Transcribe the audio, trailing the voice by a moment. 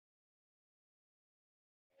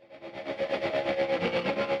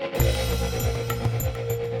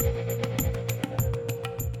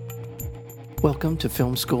Welcome to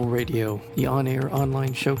Film School Radio, the on-air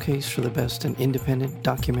online showcase for the best in independent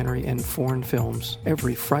documentary and foreign films,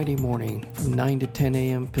 every Friday morning from 9 to 10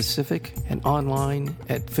 a.m. Pacific and online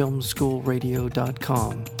at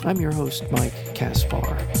filmschoolradio.com. I'm your host, Mike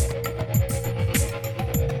Kaspar.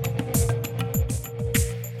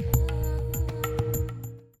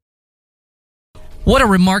 What a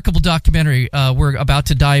remarkable documentary we're about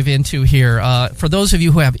to dive into here. For those of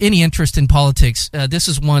you who have any interest in politics, this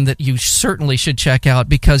is one that you certainly should check out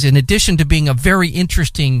because in addition to being a very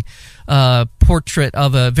interesting portrait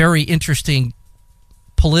of a very interesting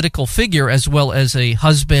political figure as well as a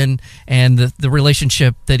husband and the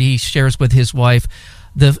relationship that he shares with his wife,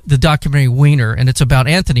 the documentary Weiner, and it's about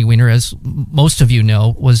Anthony Weiner, as most of you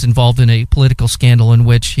know, was involved in a political scandal in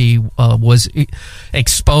which he was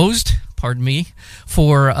exposed, pardon me,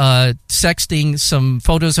 for sexting some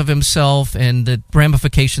photos of himself and the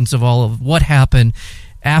ramifications of all of what happened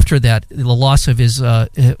after that, the loss of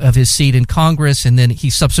his seat in Congress, and then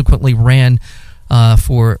he subsequently ran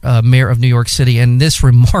for mayor of New York City. And this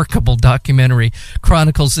remarkable documentary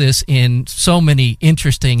chronicles this in so many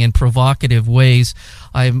interesting and provocative ways.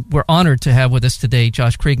 We're honored to have with us today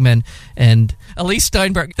Josh Kriegman and Elise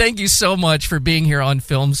Steinberg. Thank you so much for being here on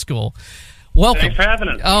Film School. Welcome. Thanks for having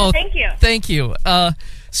us. Oh, thank you. Thank you.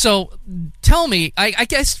 So tell me, I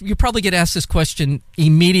guess you probably get asked this question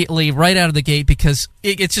immediately right out of the gate because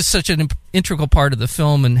it's just such an integral part of the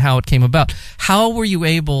film and how it came about. How were you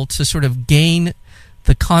able to sort of gain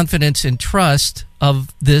the confidence and trust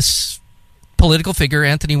of this political figure,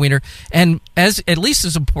 Anthony Weiner, and as at least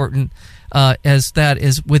as important as that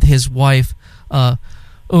is with his wife,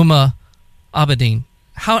 Huma Abedin?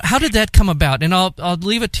 How did that come about? And I'll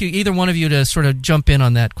leave it to either one of you to sort of jump in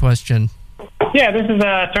on that question. Yeah, this is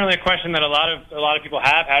certainly a question that a lot of people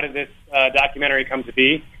have. How did this documentary come to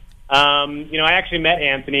be? I actually met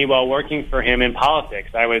Anthony while working for him in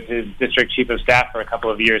politics. I was his district chief of staff for a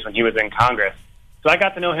couple of years when he was in Congress. So I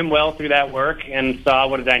got to know him well through that work and saw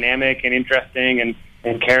what a dynamic and interesting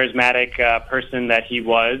and charismatic person that he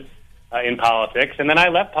was in politics. And then I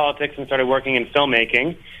left politics and started working in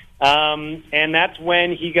filmmaking. And that's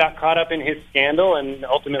when he got caught up in his scandal and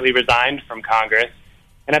ultimately resigned from Congress.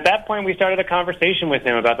 And at that point, we started a conversation with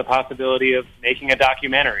him about the possibility of making a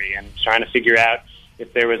documentary and trying to figure out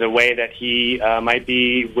if there was a way that he might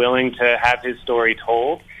be willing to have his story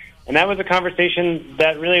told. And that was a conversation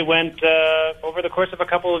that really went over the course of a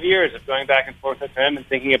couple of years of going back and forth with him and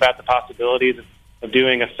thinking about the possibilities of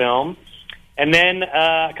doing a film. And then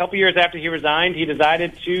a couple years after he resigned, he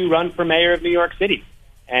decided to run for mayor of New York City.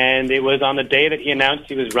 And it was on the day that he announced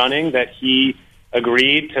he was running that he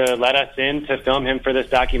agreed to let us in to film him for this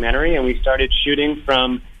documentary. And we started shooting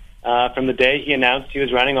from the day he announced he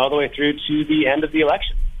was running all the way through to the end of the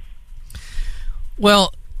election.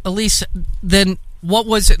 Well, Elise, then what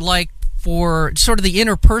was it like for sort of the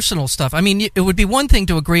interpersonal stuff? I mean, it would be one thing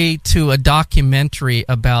to agree to a documentary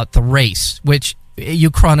about the race, which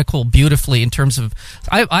you chronicle beautifully in terms of,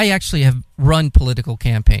 I actually have run political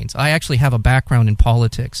campaigns. I actually have a background in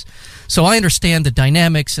politics. So I understand the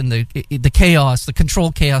dynamics and the chaos, the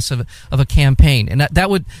controlled chaos of a campaign. And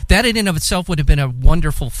that in and of itself would have been a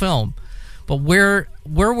wonderful film. But where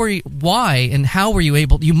were you, why and how were you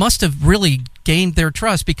able, you must have really gained their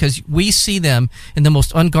trust because we see them in the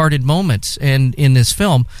most unguarded moments and in this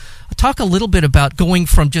film. Talk a little bit about going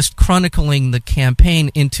from just chronicling the campaign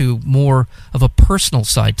into more of a personal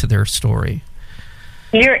side to their story.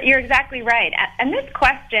 You're exactly right. And this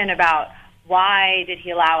question about why did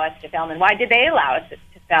he allow us to film and why did they allow us to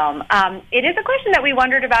film, it is a question that we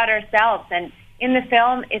wondered about ourselves. And in the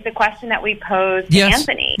film, it's a question that we posed to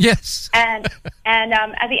Anthony. Yes. And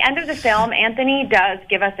at the end of the film, Anthony does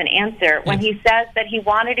give us an answer when he says that he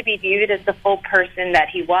wanted to be viewed as the full person that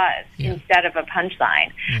he was instead of a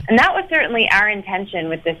punchline. And that was certainly our intention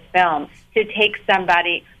with this film, to take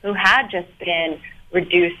somebody who had just been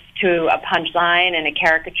reduced to a punchline and a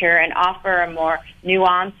caricature and offer a more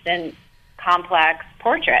nuanced and complex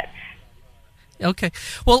portrait. Okay.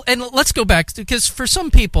 Well, and let's go back, because for some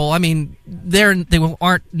people, I mean, they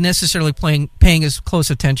aren't necessarily paying as close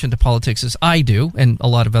attention to politics as I do, and a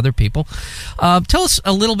lot of other people. Tell us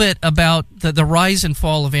a little bit about the rise and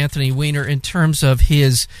fall of Anthony Weiner in terms of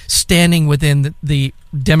his standing within the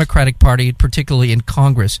Democratic Party, particularly in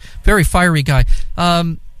Congress. Very fiery guy.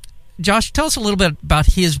 Josh, tell us a little bit about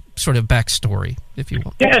his sort of backstory, if you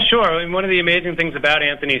will. Yeah, sure. I mean, one of the amazing things about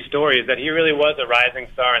Anthony's story is that he really was a rising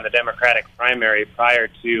star in the Democratic primary prior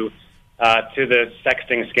to the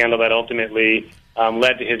sexting scandal that ultimately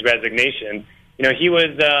led to his resignation. You know, he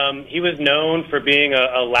was known for being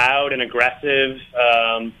a loud and aggressive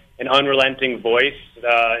an unrelenting voice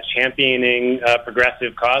championing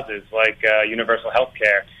progressive causes like universal health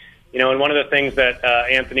care. And one of the things that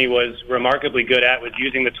Anthony was remarkably good at was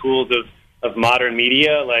using the tools of modern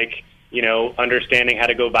media, like, understanding how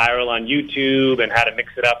to go viral on YouTube and how to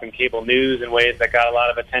mix it up in cable news in ways that got a lot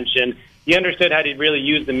of attention. He understood how to really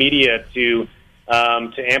use the media to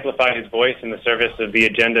amplify his voice in the service of the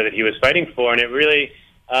agenda that he was fighting for, and it really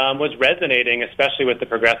was resonating, especially with the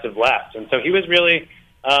progressive left. And so he was really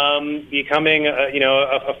becoming,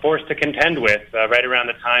 a force to contend with right around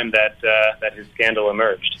the time that his scandal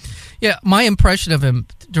emerged. Yeah, my impression of him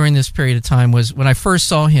during this period of time was when I first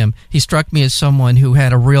saw him, he struck me as someone who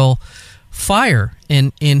had a real fire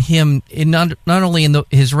in him, in not only in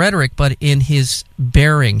his rhetoric, but in his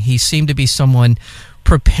bearing. He seemed to be someone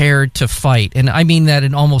prepared to fight, and I mean that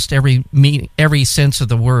in almost every sense of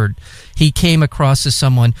the word. He came across as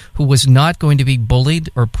someone who was not going to be bullied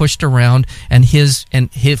or pushed around, and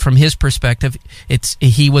from his perspective,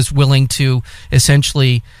 he was willing to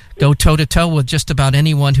essentially go toe-to-toe with just about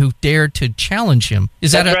anyone who dared to challenge him.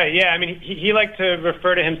 That's right, yeah. I mean, he liked to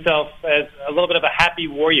refer to himself as a little bit of a happy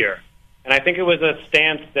warrior. And I think it was a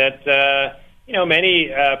stance that,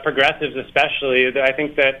 many progressives especially, I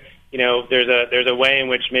think that, there's a way in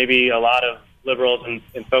which maybe a lot of liberals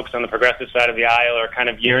and folks on the progressive side of the aisle are kind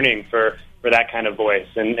of yearning for that kind of voice.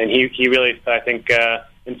 And he really, I think,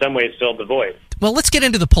 in some ways filled the void. Well, let's get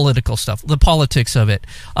into the political stuff, the politics of it.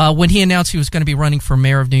 When he announced he was going to be running for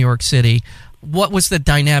mayor of New York City, what was the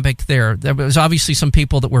dynamic there? There was obviously some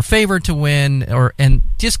people that were favored to win, and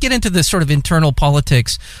just get into the sort of internal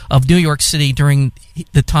politics of New York City during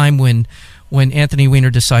the time when Anthony Weiner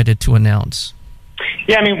decided to announce.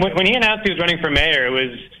 Yeah, I mean, when he announced he was running for mayor,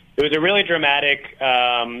 it was a really dramatic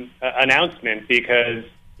announcement because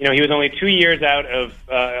he was only 2 years out of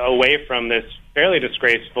away from this fairly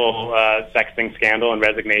disgraceful sexting scandal and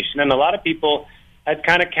resignation, and a lot of people had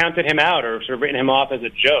kind of counted him out or sort of written him off as a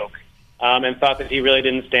joke, and thought that he really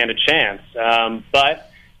didn't stand a chance.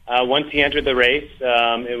 But once he entered the race,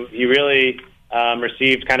 he really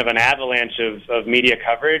received kind of an avalanche of media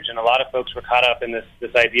coverage, and a lot of folks were caught up in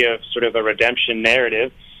this idea of sort of a redemption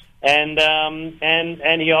narrative. And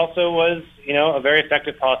he also was, a very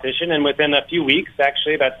effective politician. And within a few weeks,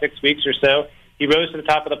 actually about 6 weeks or so, he rose to the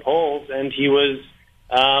top of the polls, and he was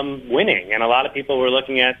winning. And a lot of people were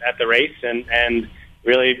looking at the race and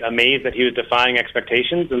really amazed that he was defying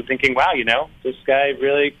expectations and thinking, wow, this guy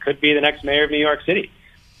really could be the next mayor of New York City.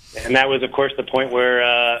 And that was, of course, the point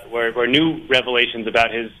where new revelations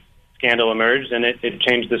about his scandal emerged, and it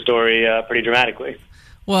changed the story pretty dramatically.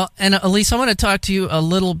 Well, and Elise, I want to talk to you a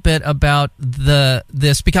little bit about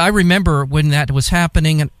this, because I remember when that was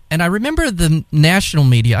happening, and I remember the national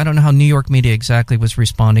media. I don't know how New York media exactly was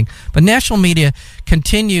responding, but national media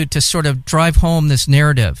continued to sort of drive home this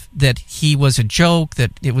narrative that he was a joke,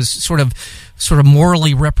 that it was sort of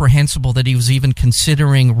morally reprehensible that he was even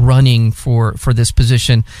considering running for this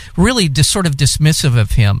position. Really, just sort of dismissive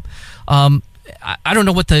of him. I don't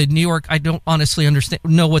know what the New York. I don't honestly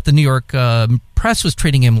know what the New York press was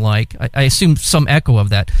treating him like. I assume some echo of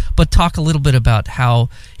that. But talk a little bit about how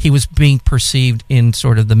he was being perceived in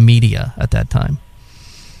sort of the media at that time.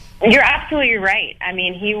 You're absolutely right. I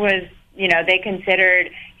mean, he was. They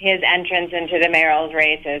considered his entrance into the mayoral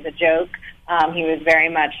race as a joke. He was very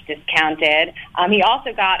much discounted. He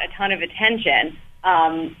also got a ton of attention.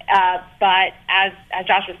 But as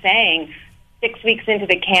Josh was saying, 6 weeks into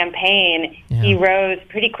the campaign, he rose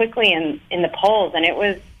pretty quickly in the polls, and it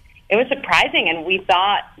was surprising. And we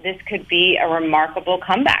thought this could be a remarkable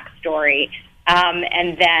comeback story,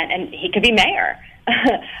 and he could be mayor.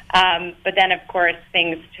 But then, of course,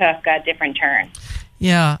 things took a different turn.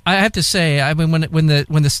 Yeah, I have to say, I mean, when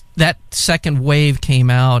that second wave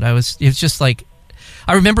came out, it was just like,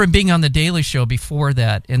 I remember being on the Daily Show before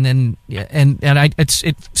that, and then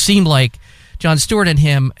it seemed like Jon Stewart and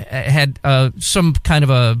him had some kind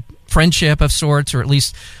of a friendship of sorts, or at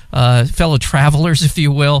least fellow travelers, if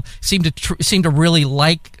you will. Seemed to really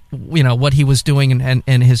like what he was doing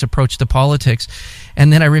and his approach to politics.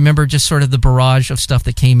 And then I remember just sort of the barrage of stuff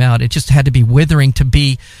that came out. It just had to be withering to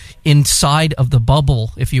be inside of the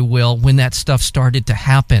bubble, if you will, when that stuff started to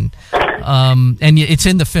happen. And it's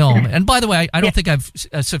in the film. And by the way, I don't think I've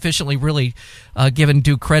sufficiently really given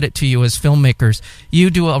due credit to you as filmmakers. You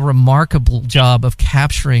do a remarkable job of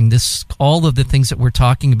capturing all of the things that we're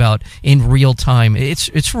talking about in real time.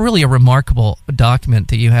 It's really a remarkable document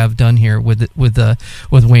that you have done here with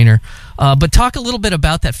Weiner. But talk a little bit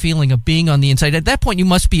about that feeling of being on the inside. At that point, you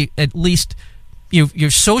must be at least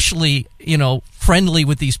you're socially friendly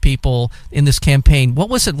with these people in this campaign. What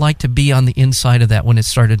was it like to be on the inside of that when it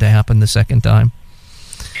started to happen the second time?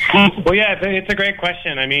 Well, yeah, it's a great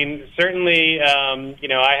question. I mean, certainly,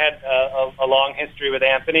 I had a long history with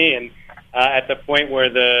Anthony, and at the point where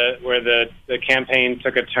the campaign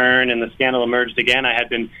took a turn and the scandal emerged again, I had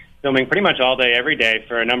been filming pretty much all day, every day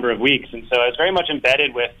for a number of weeks, and so I was very much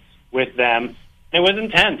embedded with them. It was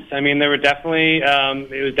intense. I mean, there were definitely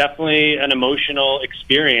it was definitely an emotional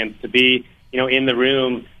experience to be, in the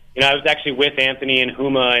room. I was actually with Anthony and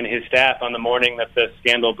Huma and his staff on the morning that the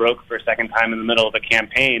scandal broke for a second time in the middle of the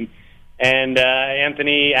campaign. And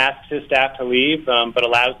Anthony asked his staff to leave, but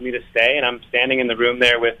allows me to stay. And I'm standing in the room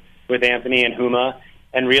there with Anthony and Huma,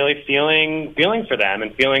 and really feeling for them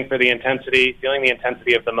and feeling the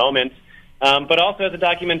intensity of the moment. But also as a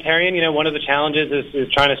documentarian, one of the challenges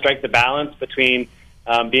is trying to strike the balance between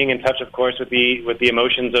being in touch, of course, with the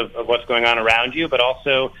emotions of what's going on around you, but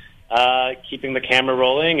also keeping the camera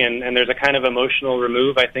rolling, and there's a kind of emotional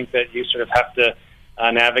remove, I think, that you sort of have to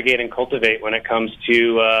navigate and cultivate when it comes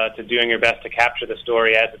to doing your best to capture the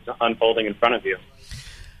story as it's unfolding in front of you.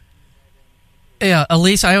 Yeah,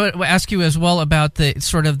 Elise, I would ask you as well about the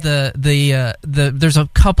sort of the there's a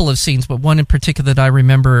couple of scenes, but one in particular that I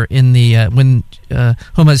remember in the when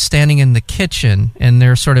Huma is standing in the kitchen and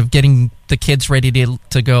they're sort of getting the kids ready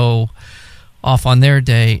to go off on their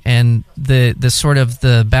day, and the sort of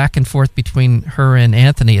the back and forth between her and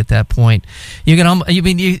Anthony at that point.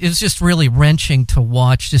 It was just really wrenching to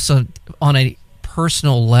watch, just on a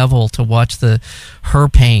personal level, to watch her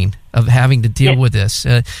pain of having to deal with this.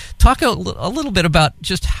 Talk a little bit about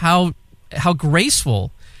just how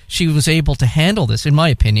graceful she was able to handle this. In my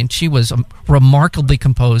opinion, she was remarkably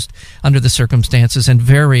composed under the circumstances and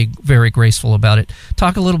very, very graceful about it.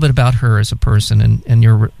 Talk a little bit about her as a person and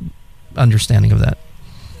your understanding of that.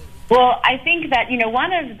 Well, I think that,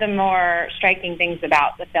 one of the more striking things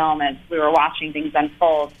about the film as we were watching things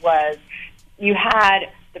unfold was you had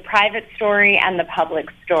the private story and the public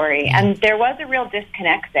story, and there was a real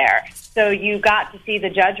disconnect there. So you got to see the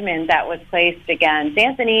judgment that was placed against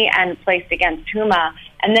Anthony and placed against Huma,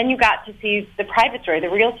 and then you got to see the private story, the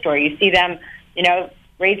real story. You see them,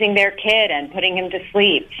 raising their kid and putting him to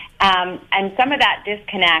sleep. And some of that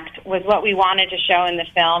disconnect was what we wanted to show in the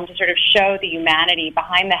film, to sort of show the humanity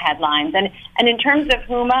behind the headlines. And in terms of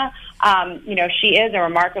Huma, she is a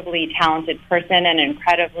remarkably talented person and an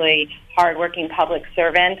incredibly hardworking public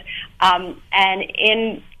servant. And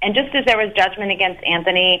just as there was judgment against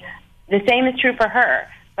Anthony, the same is true for her.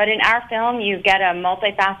 But in our film, you get a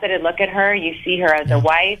multifaceted look at her. You see her as a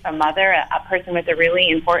wife, a mother, a person with a really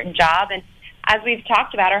important job. And as we've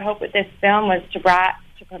talked about, our hope with this film was to provide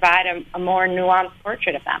a more nuanced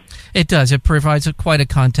portrait of them. It does. It provides quite a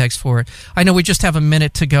context for it. I know we just have a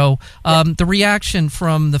minute to go. The reaction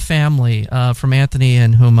from the family, from Anthony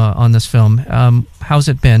and Huma on this film, how's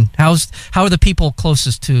it been? How are the people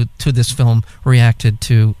closest to this film reacted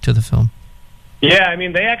to the film? Yeah, I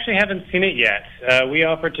mean, they actually haven't seen it yet. We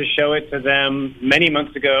offered to show it to them many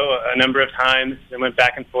months ago, a number of times, and went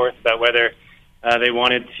back and forth about whether they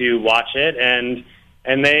wanted to watch it, and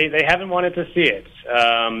they haven't wanted to see it.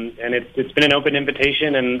 And it's been an open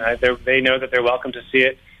invitation, and they know that they're welcome to see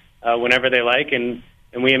it whenever they like, and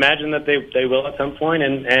we imagine that they will at some point,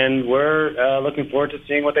 and we're looking forward to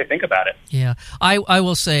seeing what they think about it. Yeah, I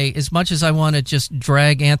will say, as much as I want to just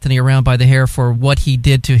drag Anthony around by the hair for what he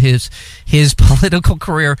did to his political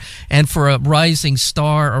career, and for a rising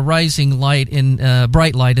star, a rising light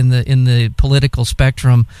bright light in the political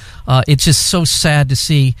spectrum, it's just so sad to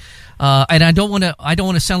see. And I don't want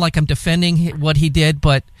to sound like I'm defending what he did,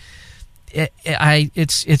 but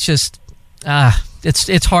it's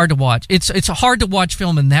hard to watch. It's hard to watch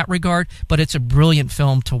film in that regard, but it's a brilliant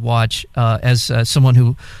film to watch as someone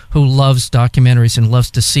who loves documentaries and loves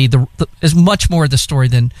to see as much more of the story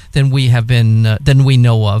than we have been than we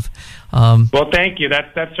know of. Well, thank you.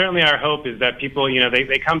 That's certainly our hope, is that people,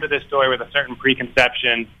 they come to this story with a certain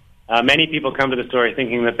preconception. Many people come to the story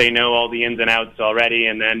thinking that they know all the ins and outs already,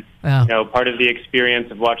 and then part of the experience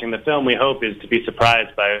of watching the film, we hope, is to be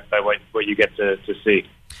surprised by what you get to see.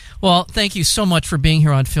 Well, thank you so much for being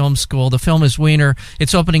here on Film School. The film is Wiener.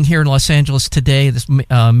 It's opening here in Los Angeles today, this May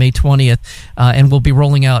 20th, and will be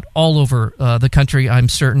rolling out all over the country, I'm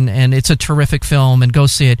certain. And it's a terrific film, and go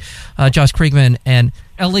see it. Josh Kriegman and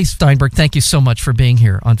Elise Steinberg, thank you so much for being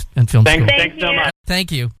here on Film School. Thanks so much.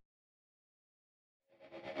 Thank you.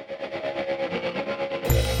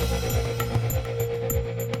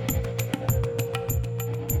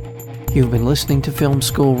 You've been listening to Film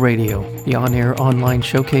School Radio, the on-air online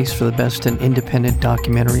showcase for the best in independent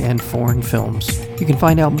documentary and foreign films. You can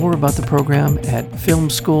find out more about the program at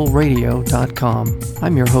filmschoolradio.com.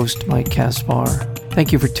 I'm your host, Mike Kaspar.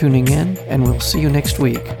 Thank you for tuning in, and we'll see you next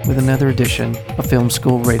week with another edition of Film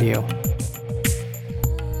School Radio.